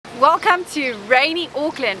welcome to rainy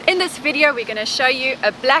Auckland. In this video we're going to show you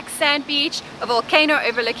a black sand beach, a volcano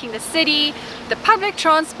overlooking the city, the public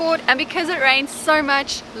transport, and because it rains so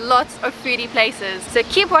much, lots of foodie places. So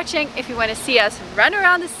keep watching if you want to see us run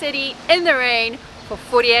around the city in the rain for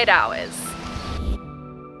 48 hours.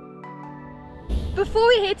 Before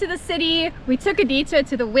we head to the city, we took a detour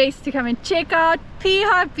to the west to come and check out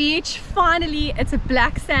Piha Beach. Finally, it's a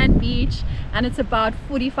black sand beach and it's about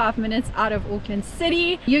 45 minutes out of Auckland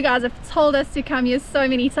City. You guys have told us to come here so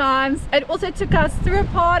many times. It also took us through a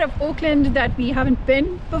part of Auckland that we haven't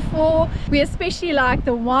been before. We especially like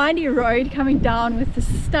the windy road coming down with the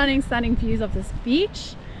stunning views of this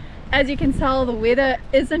beach. As you can tell, the weather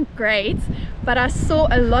isn't great, but I saw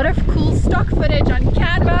a lot of cool stock footage on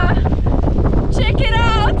camera. Check it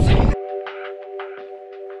out!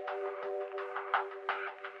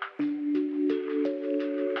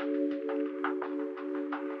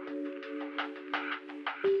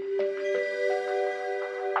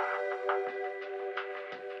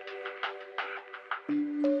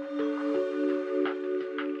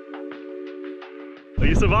 Are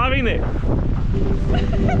you surviving there?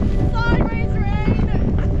 Sideways rain!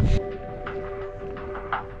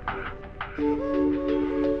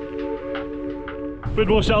 Bit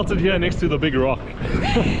more sheltered here next to the big rock.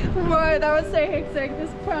 Whoa, that was so hectic, this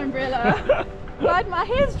poor umbrella. But my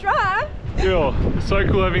hair's dry. Yo, it's so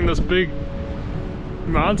cool having this big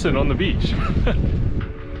mountain on the beach.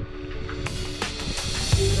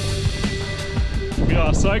 We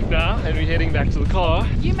are soaked now and we're heading back to the car.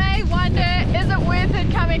 You may wonder, is it worth it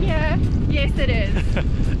coming here? Yes it is.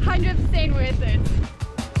 100% worth it.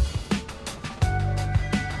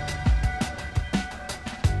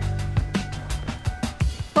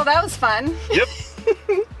 Well, that was fun. Yep.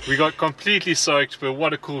 We got completely soaked, but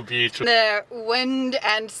what a cool beach. The wind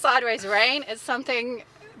and sideways rain is something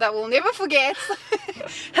that we'll never forget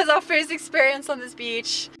as our first experience on this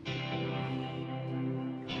beach.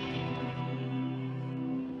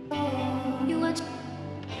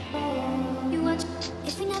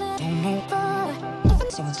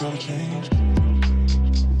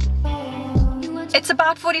 It's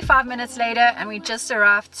about 45 minutes later and we just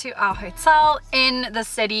arrived to our hotel in the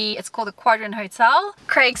city. It's called the Quadrant Hotel.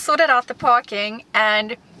 Craig sorted out the parking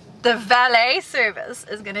and the valet service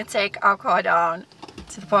is going to take our car down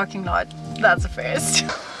to the parking lot. That's a first.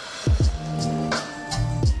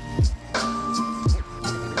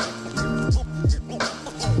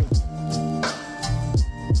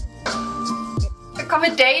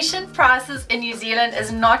 Accommodation prices in New Zealand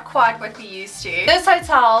is not quite what we used to. This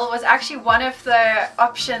hotel was actually one of the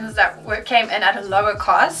options that came in at a lower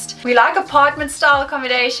cost. We like apartment style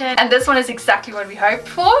accommodation and this one is exactly what we hoped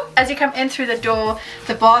for. As you come in through the door,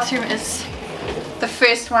 the bathroom is the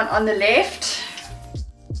first one on the left.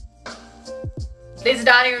 There's a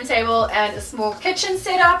dining room table and a small kitchen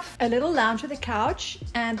setup. A little lounge with a couch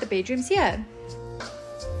and the bedroom's here.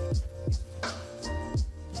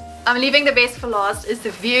 I'm leaving the best for last is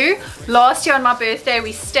the view. Last year on my birthday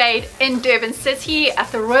we stayed in Durban City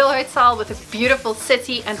at the Royal Hotel with a beautiful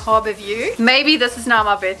city and harbour view. Maybe this is now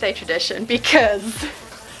my birthday tradition because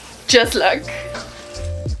just look.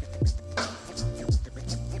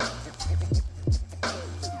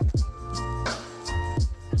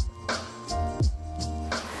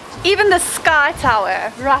 Even the Sky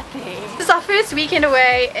Tower right there. This is our first weekend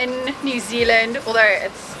away in New Zealand, although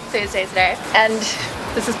it's Thursday today, and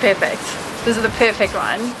this is perfect. This is the perfect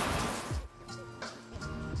one.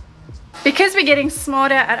 Because we're getting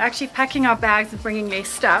smarter at actually packing our bags and bringing less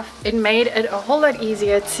stuff, it made it a whole lot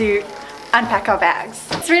easier to unpack our bags.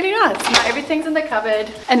 It's really nice. Now everything's in the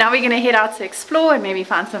cupboard, and now we're gonna head out to explore and maybe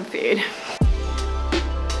find some food.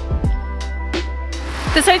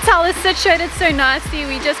 This hotel is situated so nicely.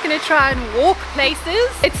 We're just gonna try and walk places.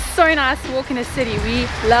 It's so nice to walk in a city. We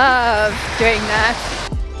love doing that.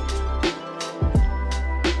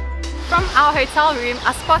 From our hotel room,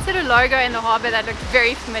 I spotted a logo in the harbour that looked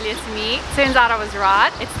very familiar to me. Turns out I was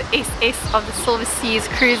right. It's the SS of the Silver Seas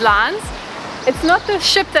Cruise Lines. It's not the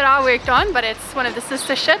ship that I worked on, but it's one of the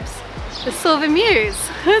sister ships, the Silver Muse.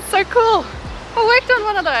 It's so cool. I worked on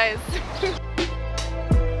one of those.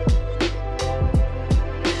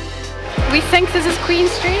 We think this is Queen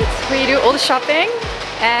Street, where you do all the shopping,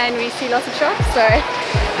 and we see lots of shops, so.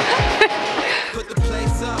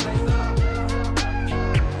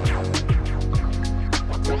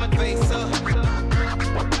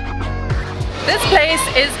 This place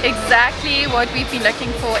is exactly what we've been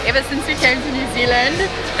looking for ever since we came to New Zealand.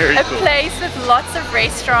 A place with lots of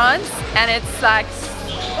restaurants, and it's like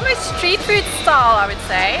almost street food style, I would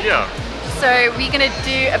say. Yeah. So we're gonna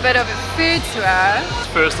do a bit of a food tour.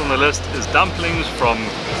 First on the list is dumplings from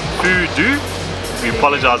fudu. We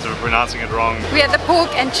apologize if we're pronouncing it wrong. We had the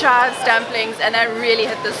pork and chives dumplings and that really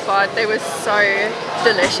hit the spot. They were so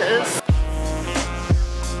delicious.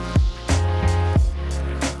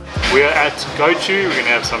 We're at Gochu. We're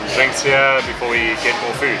gonna have some drinks here before we get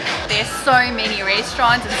more food. There's so many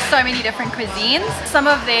restaurants and so many different cuisines. Some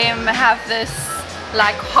of them have this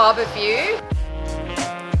like harbour view.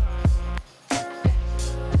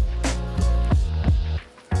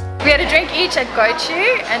 We had a drink each at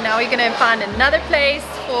Gochu and now we're gonna find another place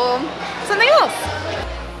for something else.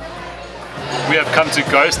 We have come to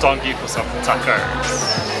Goose Donkey for some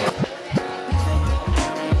tacos.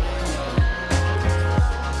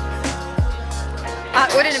 I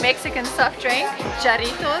ordered a Mexican soft drink,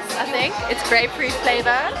 Jarritos, I think. It's grapefruit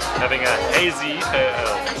flavor. Having a hazy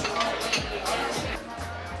ale.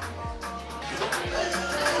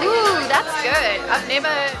 Ooh, that's good. I've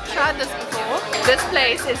never tried this before. This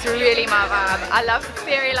place is really my vibe. I love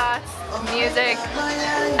fairy lights, music,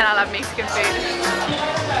 and I love Mexican food.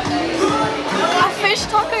 Our fish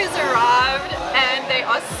tacos arrived and they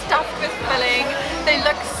are stuffed with filling. They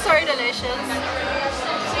look so delicious.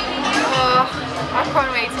 Oh, I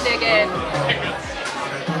can't wait to dig in.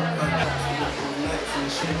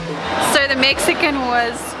 So the Mexican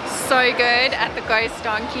was so good at the Ghost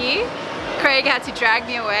Donkey. Craig had to drag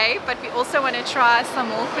me away, but we also want to try some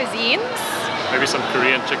more cuisines. Maybe some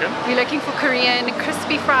Korean chicken. We're looking for Korean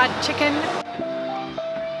crispy fried chicken.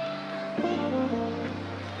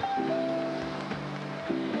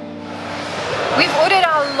 We've ordered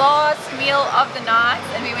our last meal of the night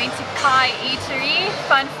and we went to Quay Eatery.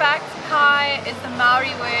 Fun fact, Quay is the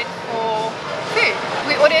Maori word for food.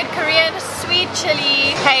 We ordered Korean sweet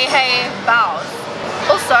chili hey hey baos.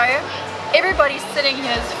 Also, everybody sitting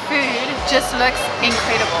here's food just looks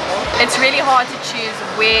incredible. It's really hard to choose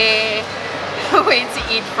where to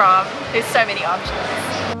eat from. There's so many options.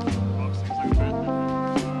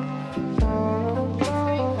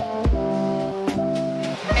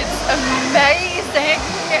 Amazing!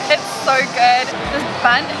 It's so good. This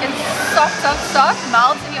bun is soft,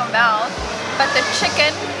 melts in your mouth. But the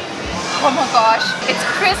chicken, oh my gosh, it's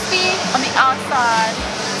crispy on the outside,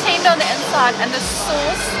 tender on the inside, and the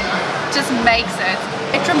sauce just makes it.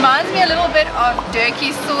 It reminds me a little bit of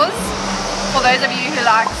Durkee sauce, for those of you who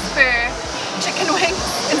like spur chicken wings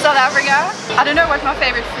in South Africa. I don't know what my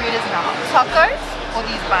favorite food is now, tacos or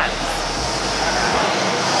these buns.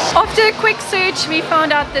 After a quick search, we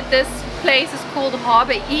found out that this place is called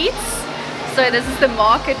Harbour Eats. So this is the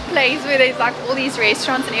marketplace where there's like all these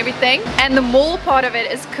restaurants and everything. And the mall part of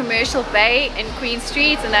it is Commercial Bay in Queen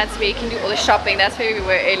Street, and that's where you can do all the shopping. That's where we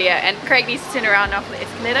were earlier. And Craig needs to turn around now for the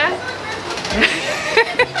escalator.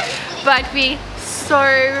 But we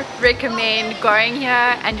so recommend going here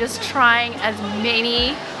and just trying as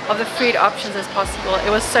many of the food options as possible. It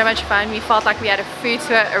was so much fun. We felt like we had a food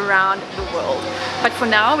tour around the world. But for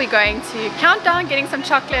now we're going to Countdown, getting some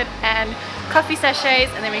chocolate and coffee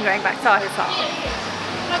sachets, and then we're going back to our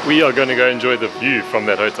hotel. We are going to go enjoy the view from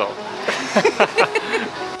that hotel.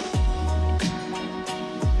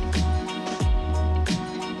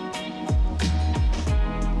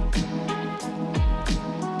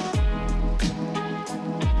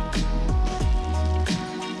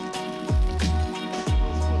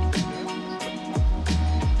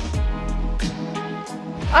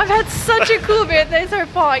 I've had such a cool birthday so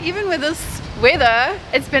far. Even with this weather,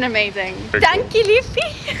 it's been amazing. Thank you,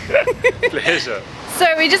 Liefie. Pleasure. So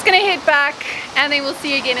we're just gonna head back and then we'll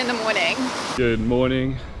see you again in the morning. Good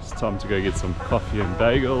morning. It's time to go get some coffee and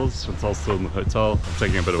bagels. Chantal's still in the hotel. I'm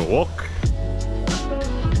taking a bit of a walk.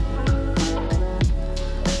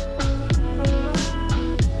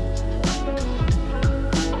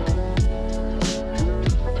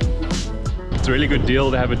 It's a really good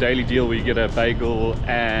deal to have a daily deal where you get a bagel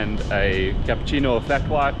and a cappuccino or flat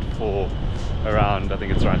white for around, I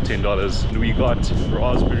think it's around $10. And we got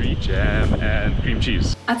raspberry jam and cream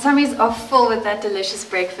cheese. Our tummies are full with that delicious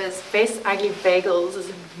breakfast. Best Ugly Bagels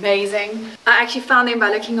is amazing. I actually found them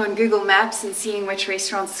by looking on Google Maps and seeing which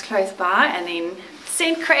restaurants is close by, and then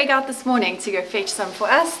sent Craig out this morning to go fetch some for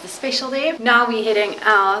us, the special there. Now we're heading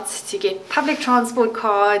out to get public transport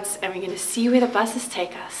cards and we're going to see where the buses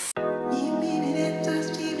take us.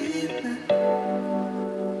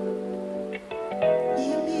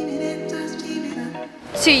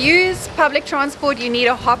 To use public transport you need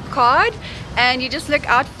a hop card, and you just look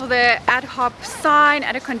out for the ad hoc sign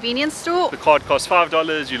at a convenience store. The card costs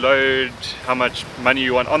 $5. You load how much money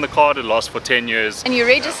you want on the card. It lasts for 10 years. And you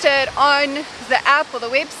register it on the app or the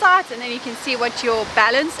website, and then you can see what your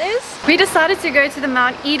balance is. We decided to go to the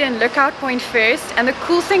Mount Eden lookout point first, and the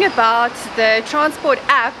cool thing about the transport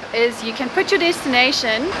app is you can put your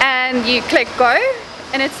destination and you click go,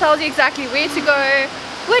 and it tells you exactly where to go,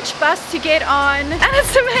 which bus to get on, and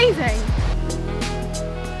it's amazing.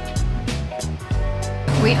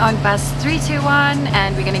 We're on bus 321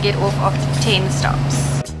 and we're gonna get off after 10 stops.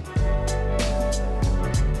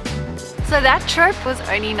 So that trip was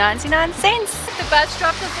only 99 cents. The bus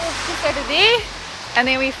dropped us off just over there, and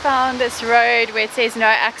then we found this road where it says no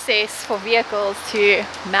access for vehicles to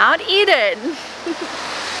Mount Eden.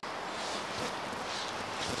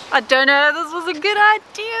 I don't know if this was a good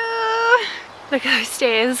idea. Look at those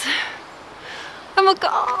stairs. Oh my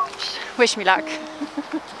gosh. Wish me luck.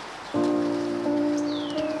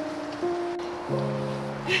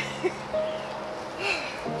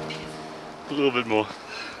 A little bit more.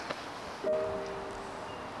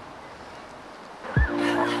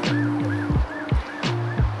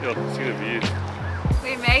 Yeah, see the view.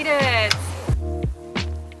 We made it.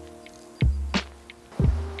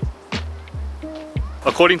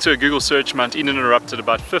 According to a Google search, Mount Eden erupted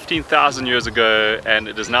about 15,000 years ago and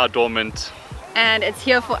it is now dormant. And it's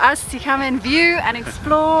here for us to come and view and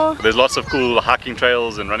explore. There's lots of cool hiking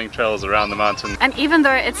trails and running trails around the mountain. And even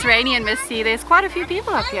though it's rainy and misty, there's quite a few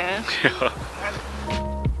people up here. Yeah.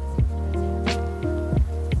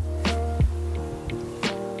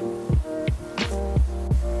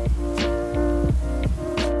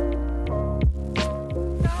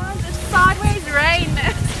 It's sideways rain.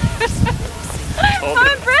 I'm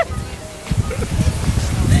impressed.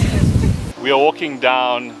 We are walking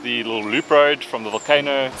down the little loop road from the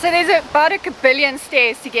volcano. So there's about a kabillion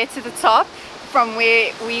stairs to get to the top from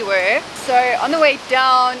where we were. So on the way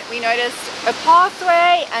down we noticed a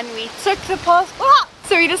pathway and we took the path. Oh!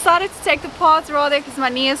 So we decided to take the path rather because my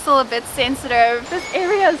knee is still a bit sensitive. This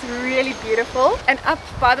area is really beautiful, and up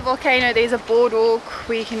by the volcano there's a boardwalk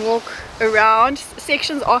where you can walk around.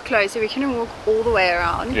 Sections are closed so we couldn't walk all the way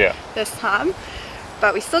around this time.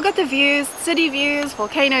 But we still got the views, city views,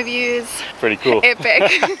 volcano views. Pretty cool.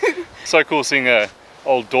 Epic. So cool seeing a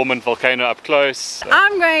old dormant volcano up close.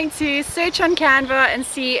 I'm going to search on Canva and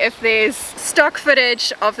see if there's stock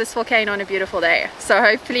footage of this volcano on a beautiful day. So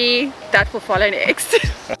hopefully that will follow next.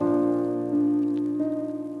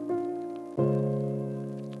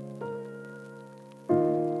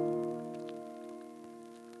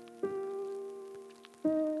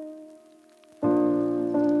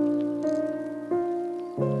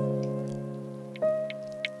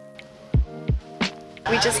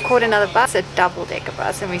 We just caught another bus, a double-decker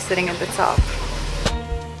bus, and we're sitting at the top.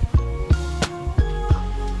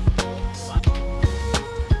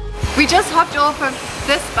 We just hopped off of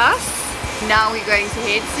this bus. Now we're going to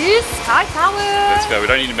head to Sky Tower. Let's go. We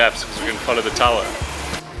don't need maps because we can follow the tower.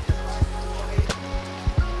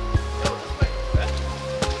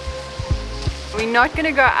 We're not going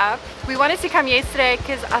to go up. We wanted to come yesterday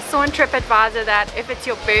because I saw on TripAdvisor that if it's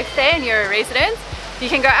your birthday and you're a resident, you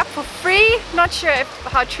can go up for free. Not sure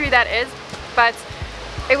how true that is, but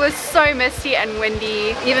it was so misty and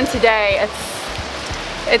windy. Even today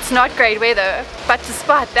it's not great weather, but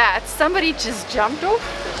despite that somebody just jumped off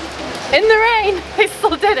in the rain. They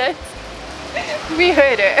still did it. We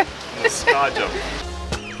heard her. The sky jump.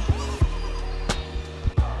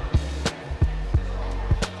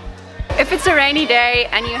 If it's a rainy day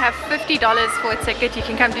and you have $50 for a ticket, you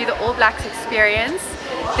can come do the All Blacks experience.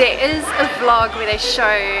 There is a vlog where they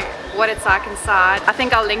show what it's like inside. I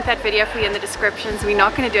think I'll link that video for you in the descriptions. We're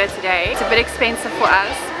not going to do it today. It's a bit expensive for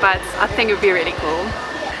us, but I think it would be really cool.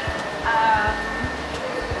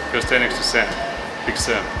 Go stand next to Sam. Big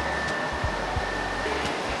Sam.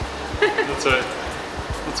 Not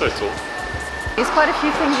so tall. There's quite a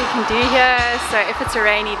few things you can do here, so if it's a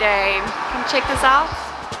rainy day, come check this out.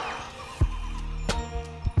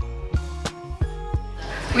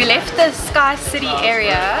 We left the Sky City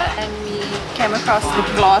area and we came across the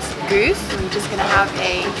glass Goose. We're just gonna have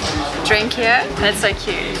a drink here, and it's so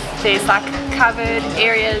cute. There's like covered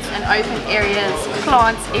areas and open areas,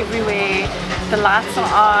 plants everywhere, the lights are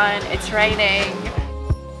on, it's raining.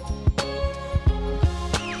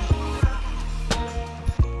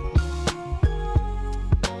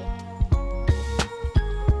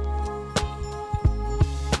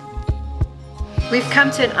 We've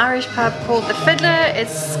come to an Irish pub called the Fiddler.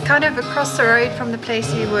 It's kind of across the road from the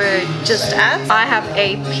place we were just at. I have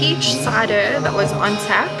a peach cider that was on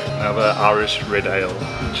tap. I have an Irish red ale,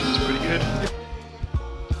 which is pretty good.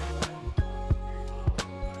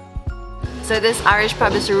 So this Irish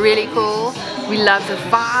pub is really cool. We love the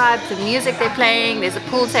vibe, the music they're playing. There's a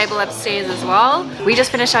pool table upstairs as well. We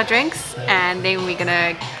just finished our drinks and then we're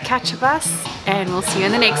gonna catch a bus and we'll see you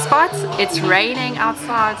in the next spot. It's raining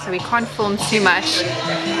outside so we can't film too much,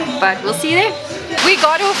 but we'll see you there. We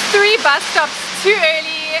got off 3 bus stops too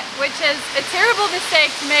early, which is a terrible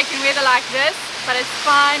mistake to make in weather like this, but it's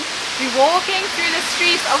fine. We're walking through the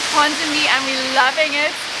streets of Ponsonby and we're loving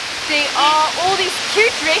it. There are all these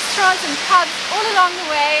cute restaurants and pubs all along the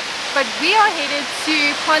way, but we are headed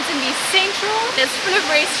to Ponsonby Central. It's full of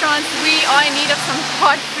restaurants. We are in need of some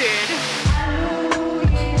hot food.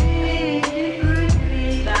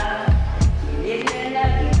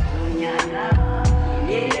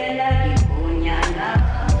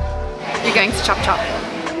 You're going to Chop Chop.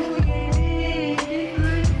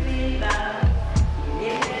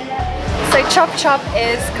 So Chop Chop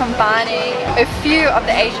is combining a few of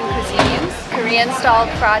the Asian cuisines, Korean style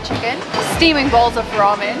fried chicken, steaming bowls of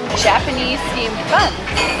ramen, Japanese steamed buns.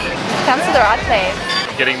 Comes to the right place.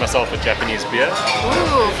 Getting myself a Japanese beer.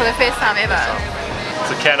 Ooh, for the first time ever.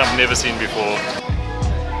 It's a can I've never seen before.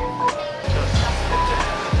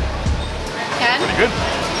 Can? Pretty good.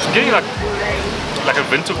 It's getting like a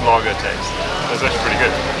vintage lager taste. That's actually pretty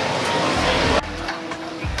good.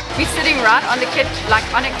 We're sitting right on the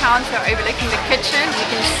on a counter overlooking the kitchen. You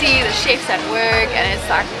can see the chefs at work and it's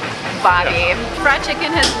like vibey. Fried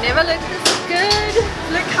chicken has never looked this good.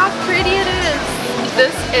 Look how pretty it is.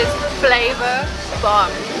 This is flavor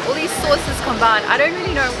bomb. All these sauces combined. I don't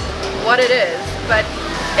really know what it is, but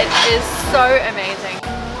it is so amazing.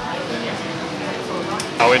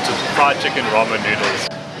 I went to fried chicken ramen noodles.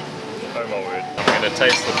 Oh my word. I'm going to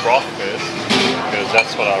taste the broth first because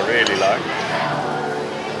that's what I really like.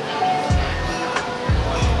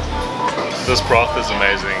 This broth is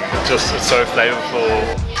amazing. It's so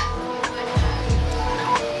flavorful.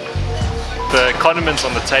 The condiments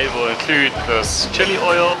on the table include this chili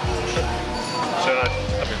oil.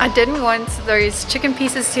 I didn't want those chicken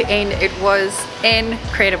pieces to end. It was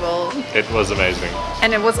incredible. It was amazing.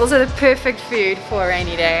 And it was also the perfect food for a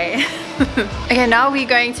rainy day. Okay, now we're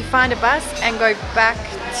going to find a bus and go back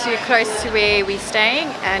to close to where we're staying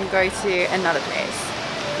and go to another place.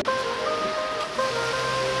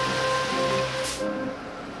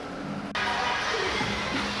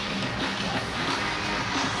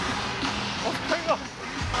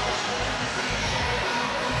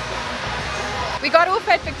 We got off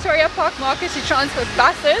at Victoria Park Market to transport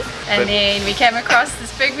buses and then we came across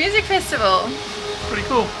this big music festival. Pretty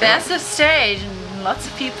cool. Massive stage and lots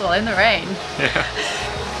of people in the rain. Yeah.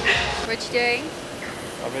 What you doing?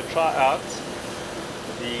 I'm going to try out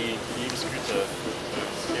the beam scooter.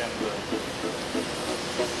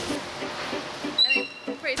 And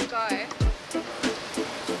then press go.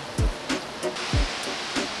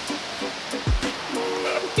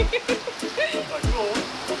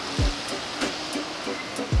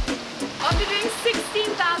 After doing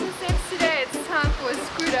 16,000 steps today, it's time for a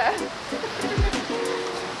scooter.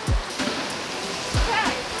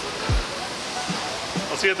 Okay.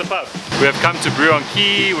 I'll see you at the pub. We have come to Brew on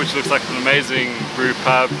Quay, which looks like an amazing brew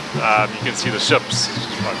pub. You can see the ships.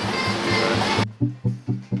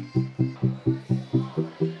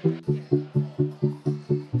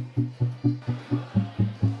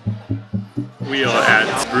 We are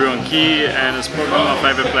at Brew on Quay and it's probably my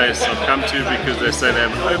favourite place I've come to because they say they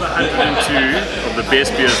have over 102 of the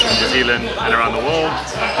best beers from New Zealand and around the world.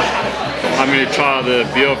 I'm going to try the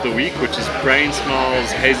beer of the week, which is Brain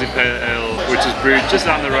Smells Hazy Pale Ale, which is brewed just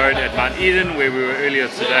down the road at Mount Eden where we were earlier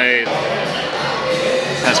today.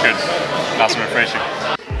 That's good. Nice and refreshing.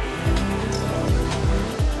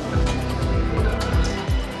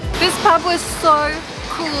 This pub was so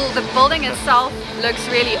cool. The building itself looks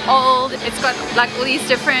really old. It's got like all these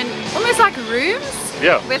different, almost like rooms,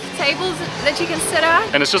 yeah, with tables that you can sit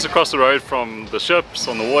at. And it's just across the road from the ships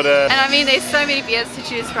on the water. And I mean, there's so many beers to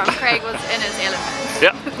choose from. Craig was in his element.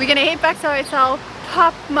 Yeah. We're gonna head back to our hotel,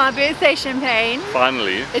 pop my birthday champagne.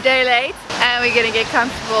 Finally. A day late. And we're gonna get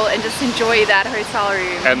comfortable and just enjoy that hotel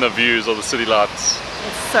room. And the views of the city lights.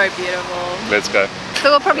 It's so beautiful. Let's go.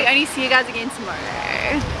 So we'll probably only see you guys again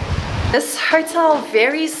tomorrow. This hotel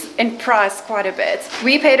varies in price quite a bit.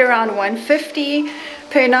 We paid around $150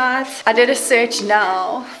 per night. I did a search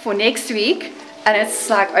now for next week and it's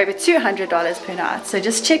like over $200 per night. So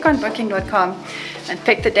just check on booking.com and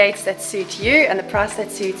pick the dates that suit you and the price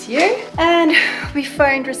that suits you. And we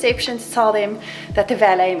phoned reception to tell them that the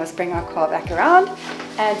valet must bring our car back around,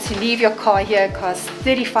 and to leave your car here costs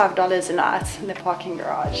 $35 a night in the parking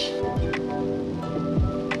garage.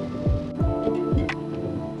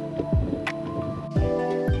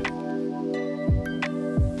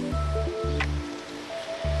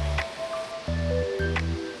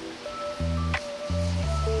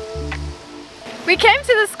 We came to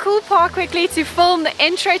this cool park quickly to film the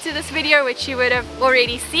intro to this video, which you would have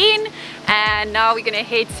already seen, and now we're gonna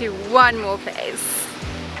head to one more place.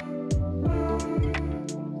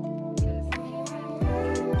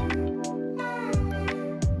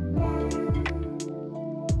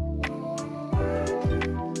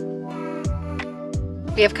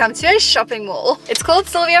 We have come to a shopping mall. It's called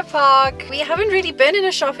Sylvia Park. We haven't really been in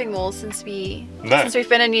a shopping mall since we've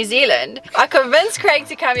been in New Zealand. I convinced Craig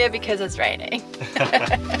to come here because it's raining.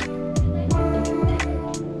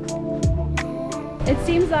 It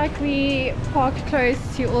seems like we parked close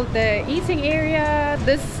to all the eating area.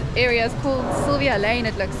 This area is called Sylvia Lane,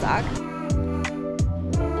 it looks like.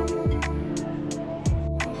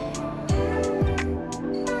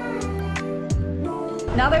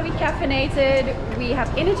 Now that we're caffeinated, we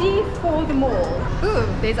have energy for the mall. Ooh,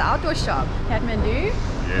 there's an outdoor shop. Kathmandu?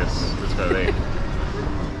 Yes, let's go there.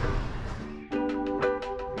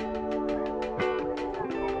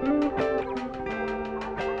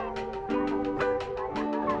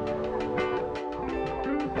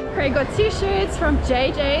 Craig got t-shirts from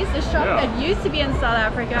JJ's, a shop that used to be in South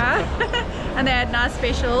Africa. And they had nice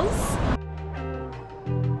specials.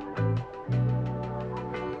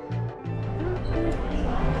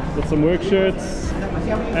 Got some work shirts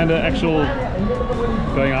and an actual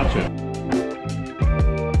going out shirt.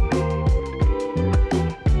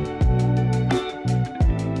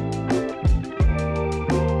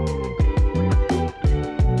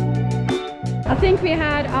 I think we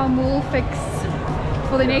had our mall fix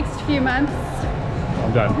for the next few months.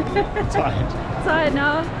 I'm done. Tired. Tired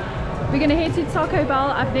now. We're gonna head to Taco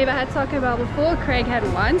Bell. I've never had Taco Bell before. Craig had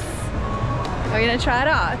once. We're gonna try it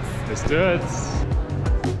out. Let's do it.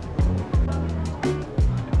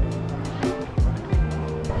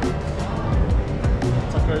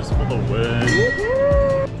 Tacos for the win.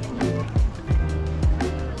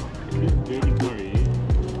 Dirty curry.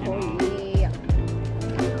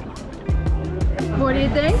 What do you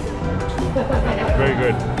think? Very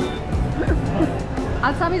good.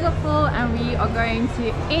 Our tummies are full and we are going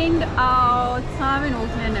to end our time in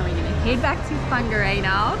Auckland and we're going to head back to Whangarei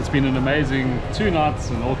now. It's been an amazing 2 nights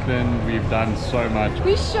in Auckland. We've done so much.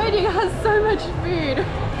 We showed you guys so much food.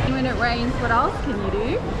 When it rains, what else can you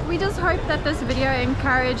do? We just hope that this video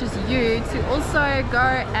encourages you to also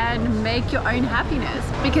go and make your own happiness.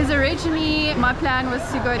 Because originally my plan was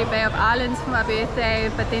to go to Bay of Islands for my birthday,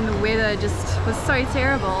 but then the weather just was so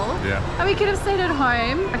terrible. Yeah. And we could have stayed at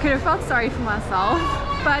home. I could have felt sorry for myself.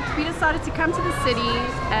 But we decided to come to the city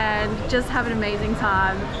and just have an amazing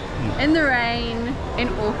time in the rain in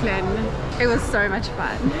Auckland. It was so much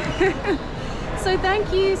fun. So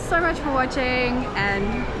thank you so much for watching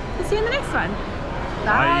and we'll see you in the next one.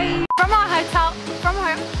 Bye. From our hotel,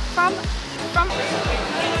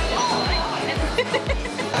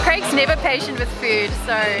 Craig's never patient with food,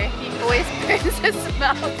 so he always burns his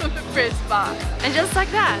mouth on the first bite. And just like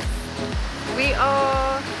that, we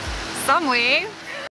are somewhere